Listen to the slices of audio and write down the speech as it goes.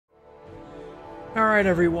Alright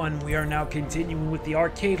everyone, we are now continuing with the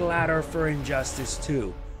arcade ladder for Injustice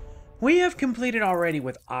 2. We have completed already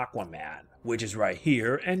with Aquaman, which is right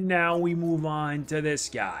here, and now we move on to this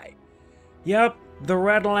guy. Yep, the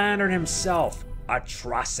Red Lantern himself,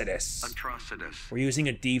 Atrocitus. We're using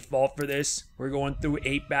a default for this. We're going through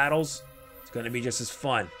 8 battles. It's going to be just as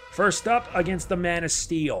fun. First up, against the Man of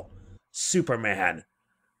Steel, Superman,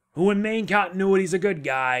 who in main continuity is a good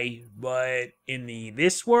guy, but in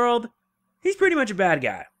this world, he's pretty much a bad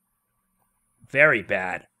guy. Very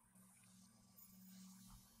bad.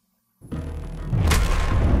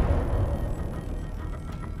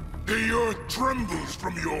 The earth trembles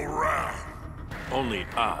from your wrath. Only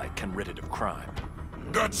I can rid it of crime.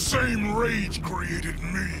 That same rage created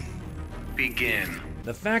me. Begin.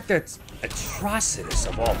 The fact that Atrocitus,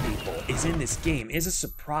 of all people, is in this game is a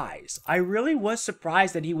surprise. I really was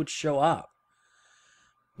surprised that he would show up.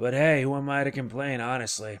 But hey, who am I to complain,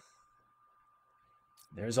 honestly?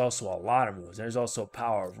 There's also a lot of moves. There's also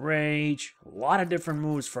Power of Rage. A lot of different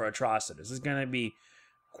moves for Atrocitus. This is going to be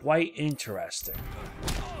quite interesting.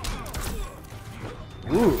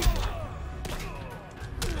 Ooh.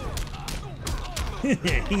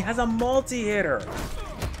 He has a multi-hitter.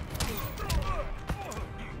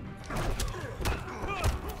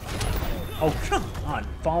 Oh, come on.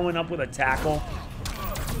 Following up with a tackle.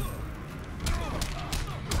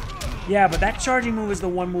 Yeah, but that charging move is the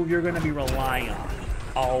one move you're going to be relying on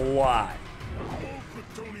a lot. All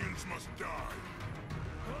Kryptonians must die.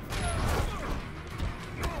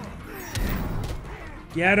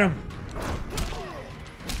 Get him.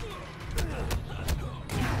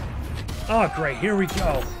 Oh, great. Here we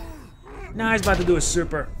go. Now he's about to do a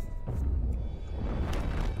super.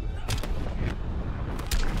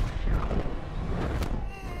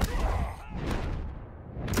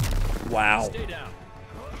 Wow.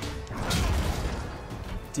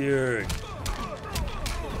 Dude.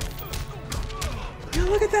 Yeah,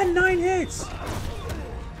 look at that, 9 hits.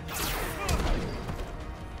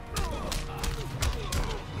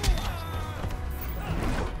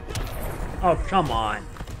 Oh, come on.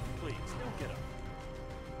 Please, don't get up.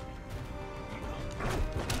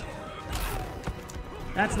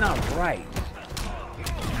 That's not right.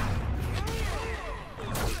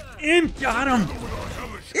 And got him.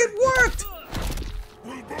 It worked.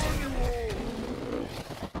 We'll burn you all.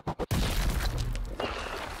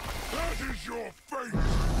 That is your fate.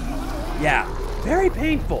 Yeah, very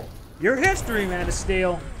painful. Your history, Man of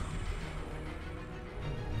Steel.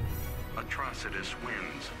 Atrocitus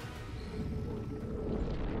wins.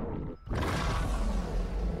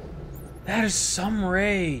 That is some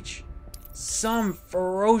rage. Some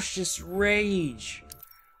ferocious rage.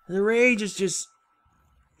 The rage is just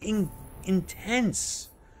intense.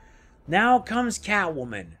 Now comes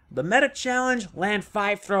Catwoman. The meta challenge, land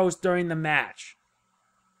 5 throws during the match.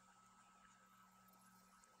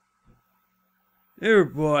 Oh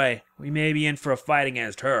boy, we may be in for a fight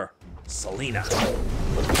against her. Selena.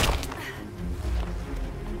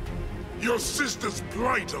 Your sister's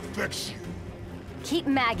plight affects you. Keep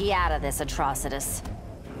Maggie out of this, Atrocitus.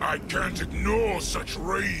 I can't ignore such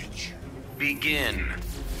rage. Begin.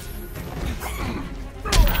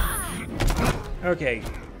 Okay,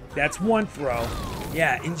 that's 1 throw.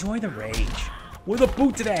 Yeah, enjoy the rage. With a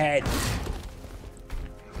boot to the head.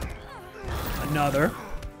 Another.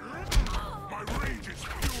 My rage is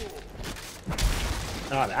pure.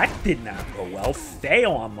 Oh, that did not go well.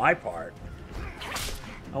 Fail on my part.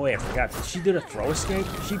 Oh wait, I forgot. Did she do a throw escape?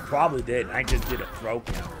 She probably did. I just did a throw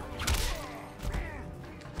counter.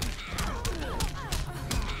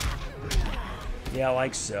 Yeah,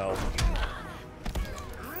 like so.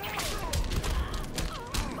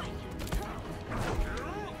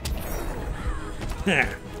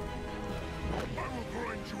 I will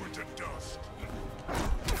grind you into dust.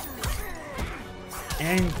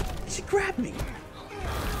 And she grabbed me.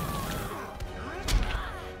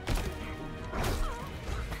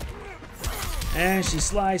 And she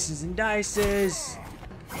slices and dices.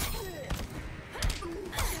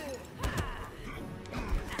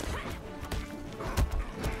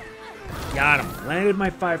 Got him. Landed my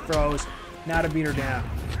 5 throws. Now to beat her down.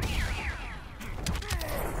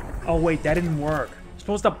 Oh wait, that didn't work. I'm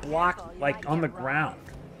supposed to block like on the ground.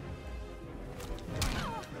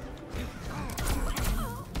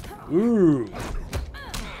 Ooh.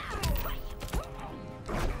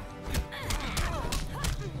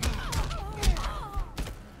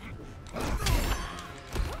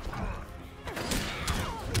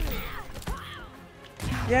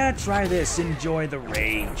 Yeah, try this. Enjoy the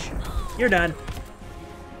rage. You're done.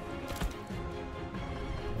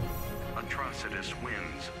 Atrocitus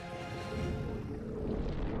wins.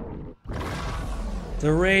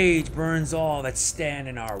 The rage burns all that stand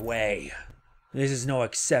in our way. This is no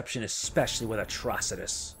exception, especially with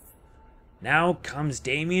Atrocitus. Now comes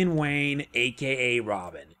Damian Wayne, aka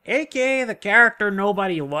Robin, aka the character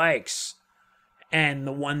nobody likes, and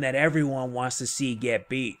the one that everyone wants to see get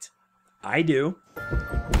beat. I do.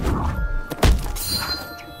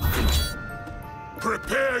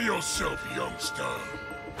 Prepare yourself, youngster.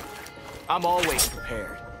 I'm always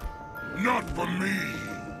prepared. Not for me.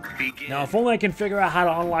 Begin. Now, if only I can figure out how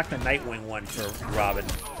to unlock the Nightwing one for Robin.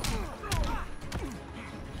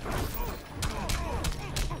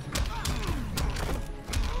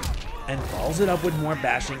 And follows it up with more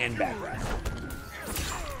bashing and back breath.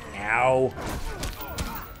 Ow.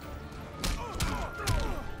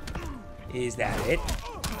 Is that it?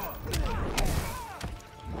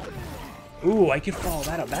 Ooh, I can follow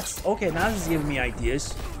that up. That's okay. Now this is giving me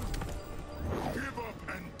ideas. Give up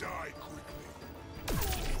and die quickly.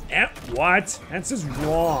 What? That's just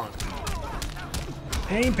wrong.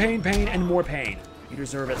 Pain, pain, pain, and more pain. You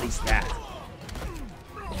deserve at least that.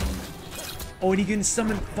 Oh, and he can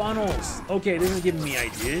summon funnels. Okay, this is giving me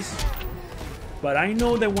ideas. But I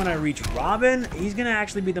know that when I reach Robin, he's gonna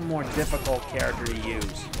actually be the more difficult character to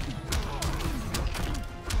use.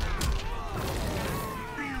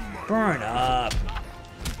 Burn up.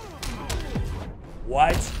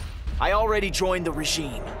 What? I already joined the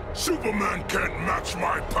regime. Superman can't match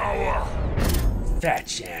my power. Fat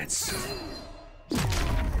chance.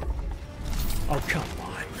 Oh, come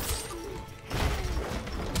on.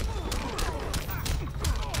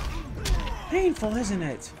 Painful, isn't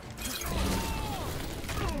it?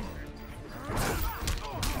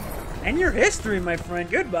 And your history, my friend.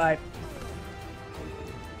 Goodbye.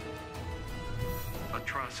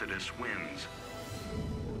 Atrocitus wins.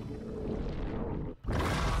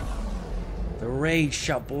 The rage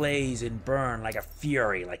shall blaze and burn like a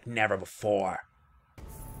fury like never before.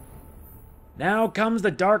 Now comes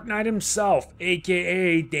the Dark Knight himself,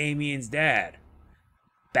 aka Damian's dad,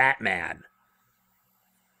 Batman.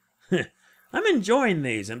 I'm enjoying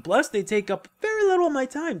these, and plus they take up very little of my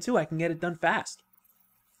time too. I can get it done fast.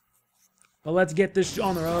 But let's get this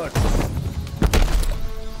on the road.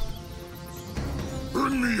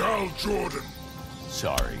 Bring me Hal Jordan.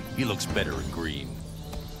 Sorry, he looks better in green.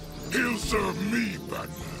 He'll serve me,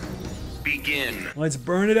 Batman. Begin. Let's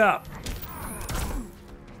burn it up.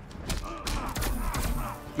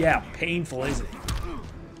 Yeah, painful, isn't it?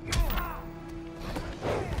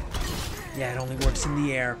 Yeah, it only works in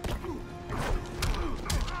the air.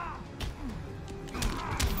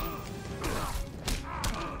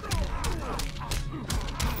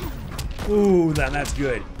 Ooh, that's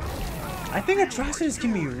good. I think Atrocitus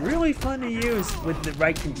can be really fun to use with the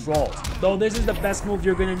right controls. Though this is the best move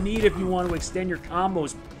you're gonna need if you want to extend your combo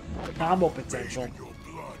potential. Your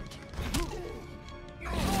blood.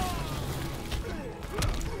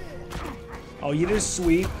 Oh, you just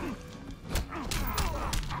sweep.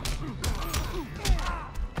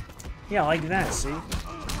 Yeah, like that, see?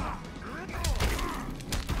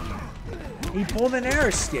 He pulled an air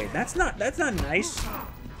escape. That's not nice.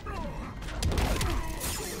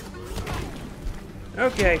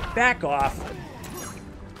 Okay, back off.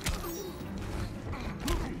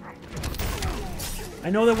 I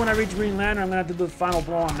know that when I reach Green Lantern, I'm gonna have to do the final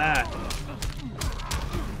blow on that.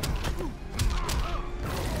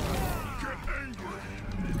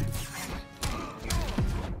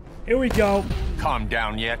 Here we go. Calm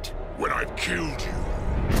down yet? When I've killed you.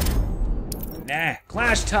 Nah,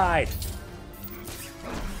 Clash Tide.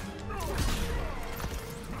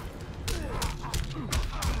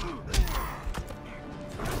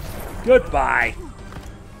 Goodbye.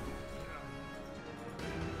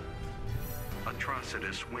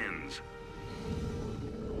 Atrocitus wins.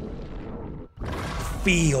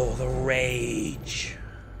 Feel the rage.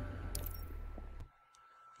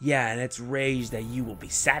 Yeah, and it's rage that you will be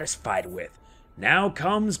satisfied with. Now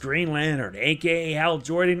comes Green Lantern, aka Hal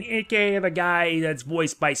Jordan, aka the guy that's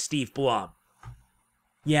voiced by Steve Blum.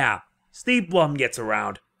 Yeah, Steve Blum gets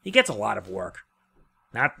around. He gets a lot of work.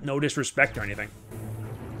 No disrespect or anything.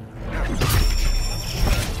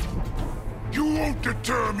 You won't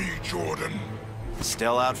deter me, Jordan.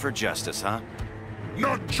 Still out for justice, huh?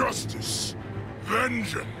 Not justice.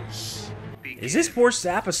 Vengeance. Is this poor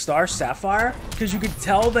sap a star sapphire? Because you could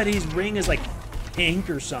tell that his ring is like pink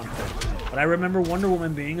or something. But I remember Wonder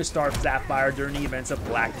Woman being a star sapphire during the events of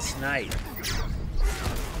Blackest Night.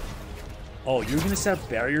 Oh, you're gonna set up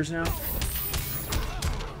barriers now?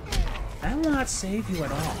 That will not save you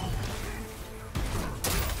at all.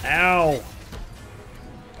 Ow.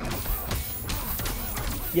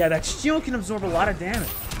 Yeah, that shield can absorb a lot of damage.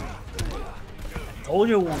 Told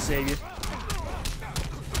you it won't save you.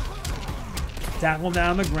 Tackle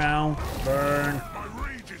down the ground. Burn. My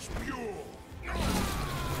rage is pure.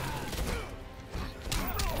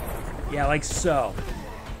 Yeah, like so.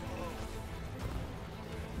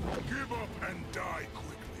 Give up and die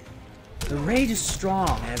quickly. The rage is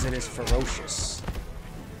strong as it is ferocious.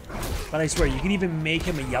 But I swear, you can even make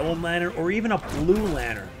him a yellow lantern or even a blue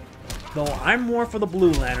lantern. Though I'm more for the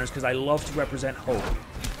blue lanterns because I love to represent hope.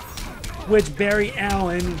 Which Barry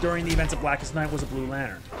Allen, during the events of Blackest Night, was a blue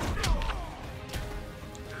lantern.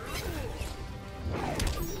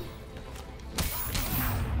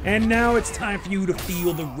 And now it's time for you to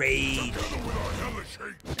feel the rage.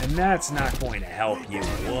 And that's not going to help you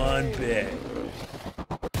one bit.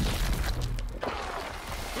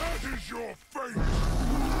 That is your fate.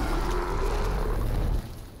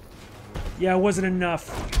 Yeah, it wasn't enough.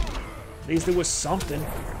 At least it was something.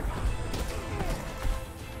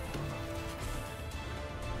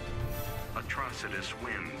 Atrocitus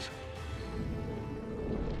wins.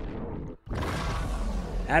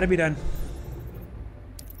 Had to be done.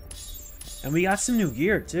 And we got some new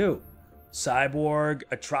gear, too. Cyborg,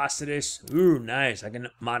 Atrocitus. Ooh, nice. I can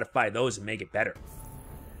modify those and make it better.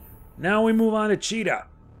 Now we move on to Cheetah.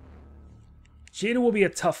 Cheetah will be a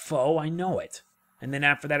tough foe, I know it. And then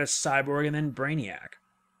after that is Cyborg and then Brainiac.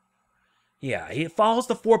 Yeah, he follows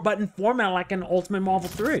the 4-button format like an Ultimate Marvel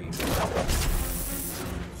 3.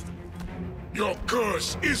 Your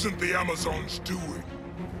curse isn't the Amazon's doing.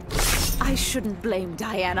 I shouldn't blame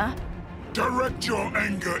Diana. Direct your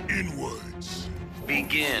anger inwards.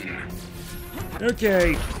 Begin.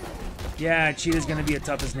 Okay. Yeah, Cheetah's gonna be a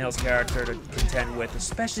tough as nails character to contend with,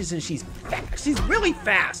 especially since she's fast. She's really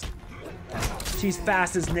fast. She's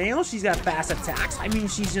fast as nails, she's got fast attacks. I mean,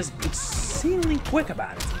 she's just exceedingly quick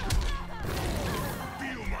about it.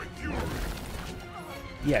 Feel my fury.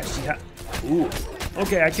 Yeah, she ha- Ooh.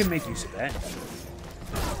 Okay, I can make use of that.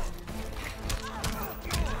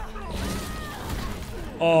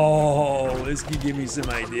 Oh, this could give me some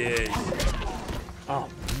ideas. Oh,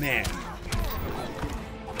 man.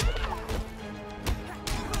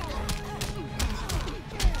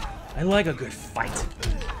 I like a good fight.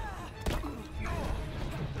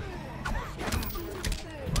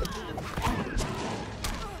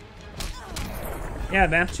 Yeah,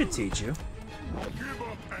 that should teach you. Give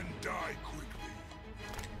up and die quickly.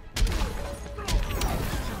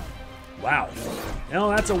 Wow. Well,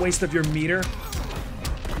 that's a waste of your meter.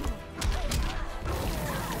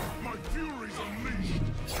 My fury's unleashed.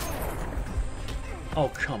 Oh,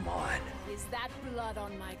 come on. Is that blood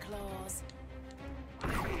on my claws?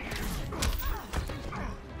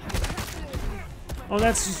 Oh,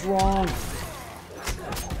 that's just wrong.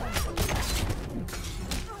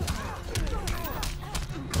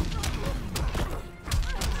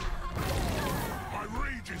 My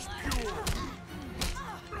rage is pure.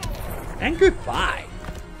 And goodbye.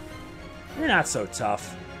 You're not so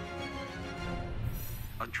tough.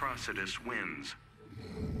 Atrocitus wins.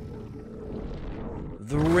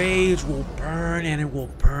 The rage will burn, and it will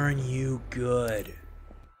burn you good.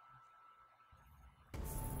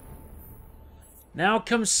 Now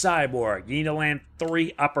comes Cyborg. You need to land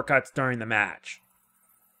 3 uppercuts during the match.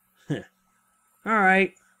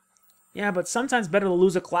 Alright. Yeah, but sometimes better to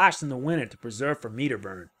lose a clash than to win it to preserve for meter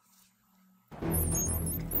burn.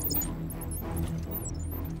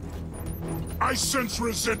 I sense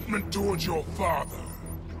resentment towards your father.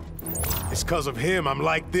 It's because of him I'm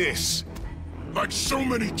like this. Like so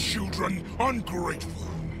many children, ungrateful.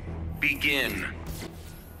 Begin.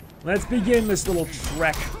 Let's begin this little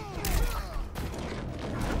trek.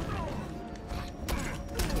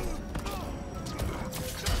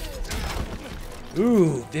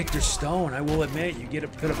 Ooh, Victor Stone, I will admit, you get a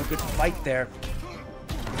bit of a good fight there.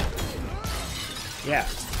 Yeah.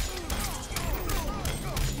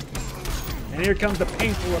 And here comes the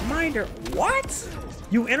painful reminder. What?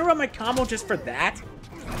 You interrupt my combo just for that?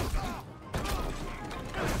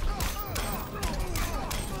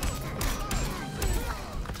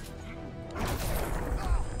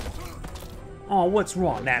 Oh, what's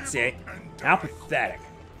wrong? That's it. How pathetic.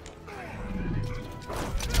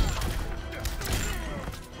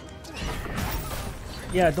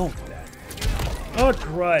 Yeah, don't do that. Oh,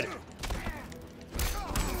 crud.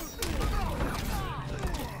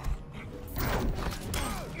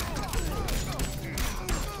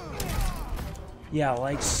 Yeah,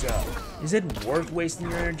 like so. Is it worth wasting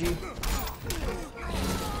your energy?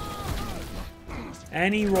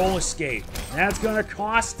 Any roll escape. That's gonna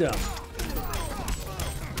cost him.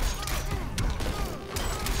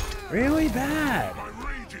 Really bad. My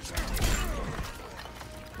rage is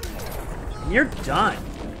You're done.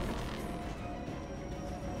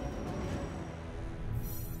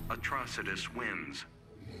 Atrocitus wins.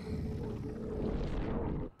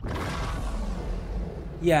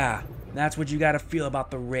 Yeah, that's what you gotta feel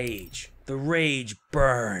about the rage. The rage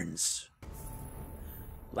burns.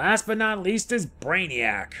 Last but not least is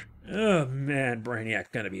Brainiac. Oh man, Brainiac's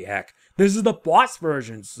gonna be heck. This is the boss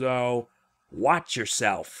version, so watch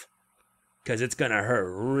yourself. Because it's gonna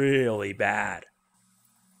hurt really bad.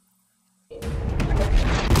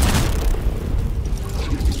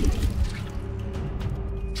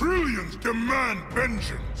 Trillions demand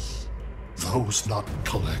vengeance. Those not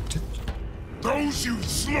collected? Those you've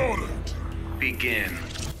slaughtered. Begin.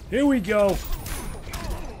 Here we go.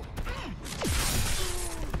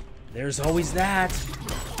 There's always that.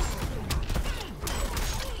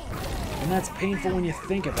 And that's painful when you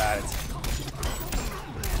think about it.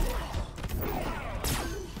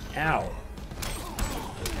 Ow.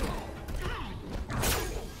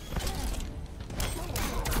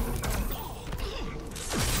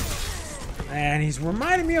 And he's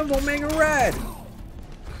reminding me of Omega Red.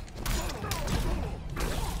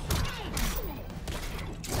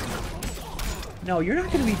 No, you're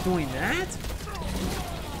not going to be doing that.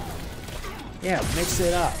 Yeah, mix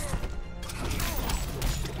it up.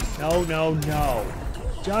 No, no, no.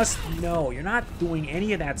 Just no. You're not doing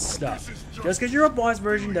any of that stuff. Just because you're a boss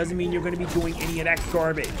version doesn't mean you're going to be doing any of that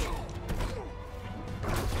garbage.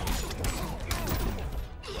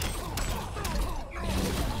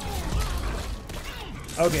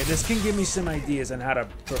 Okay, this can give me some ideas on how to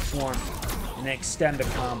perform and extend the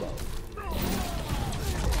combo.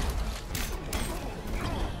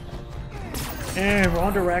 And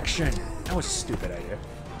wrong direction. That was a stupid idea.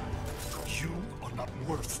 You are not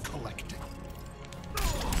worth collecting.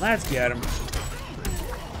 Let's get him.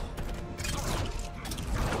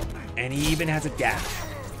 And he even has a dash.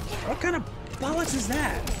 What kind of bollocks is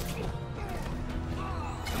that?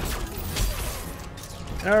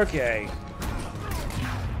 Okay.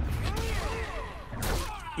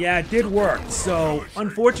 Yeah, it did work. So,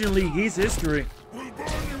 unfortunately, he's history.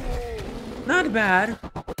 Not bad.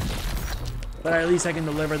 But at least I can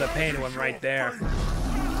deliver the pain to him right there.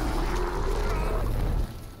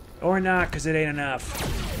 Or not, because it ain't enough.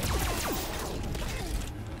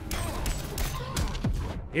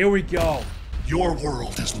 Here we go. Your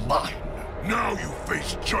world is mine. Now you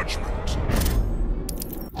face judgment.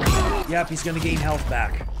 Yep, he's gonna gain health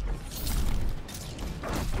back.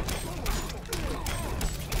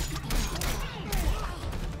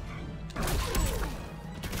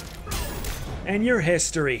 And your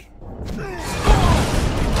history.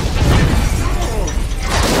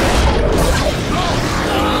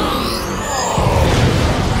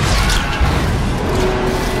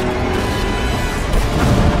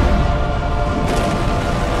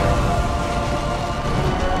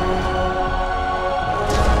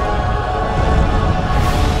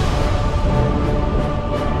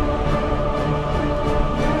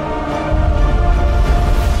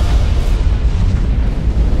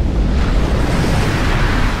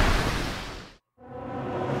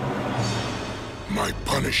 My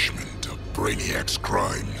punishment of Brainiac's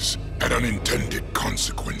crimes had unintended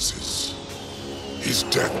consequences. His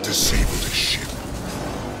death disabled his ship.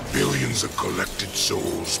 Billions of collected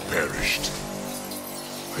souls perished.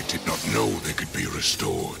 I did not know they could be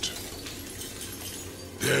restored.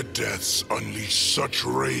 Their deaths unleashed such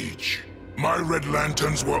rage. My Red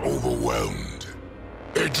Lanterns were overwhelmed.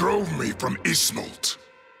 They drove me from Ismalt.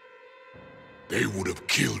 They would have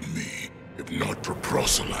killed me if not for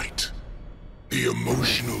Proselyte. The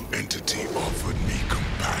emotional entity offered me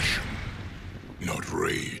compassion, not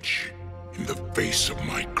rage, in the face of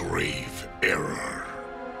my grave error.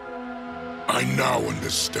 I now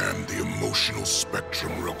understand the emotional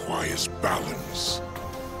spectrum requires balance.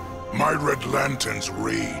 My Red Lantern's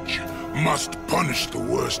rage must punish the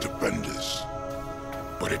worst offenders,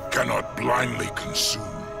 but it cannot blindly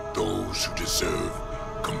consume those who deserve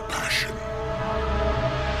compassion.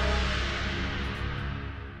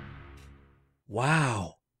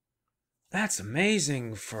 Wow. That's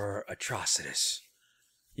amazing for Atrocitus.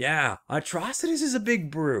 Yeah, Atrocitus is a big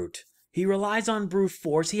brute. He relies on brute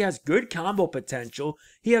force, he has good combo potential,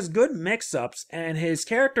 he has good mix-ups, and his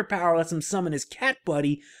character power lets him summon his cat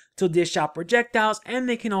buddy to dish out projectiles, and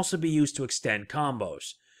they can also be used to extend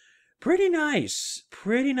combos. Pretty nice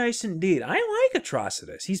indeed. I like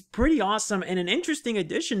Atrocitus. He's pretty awesome and an interesting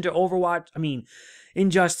addition to Overwatch,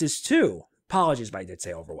 Injustice 2. Apologies if I did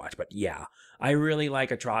say Overwatch, but yeah, I really like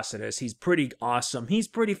Atrocitus. He's pretty awesome. He's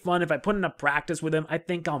pretty fun. If I put enough practice with him, I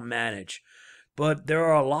think I'll manage But there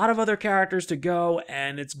are a lot of other characters to go,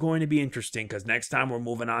 and it's going to be interesting because next time we're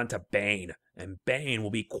moving on to Bane. And Bane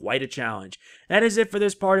will be quite a challenge. That is it for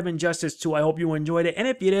this part of Injustice 2. I hope you enjoyed it. And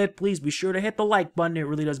if you did, please be sure to hit the like button. It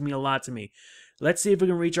really does mean a lot to me. Let's see if we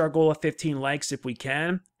can reach our goal of 15 likes if we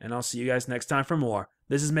can. And I'll see you guys next time for more.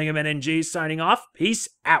 This is MegamanNG signing off. Peace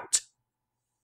out.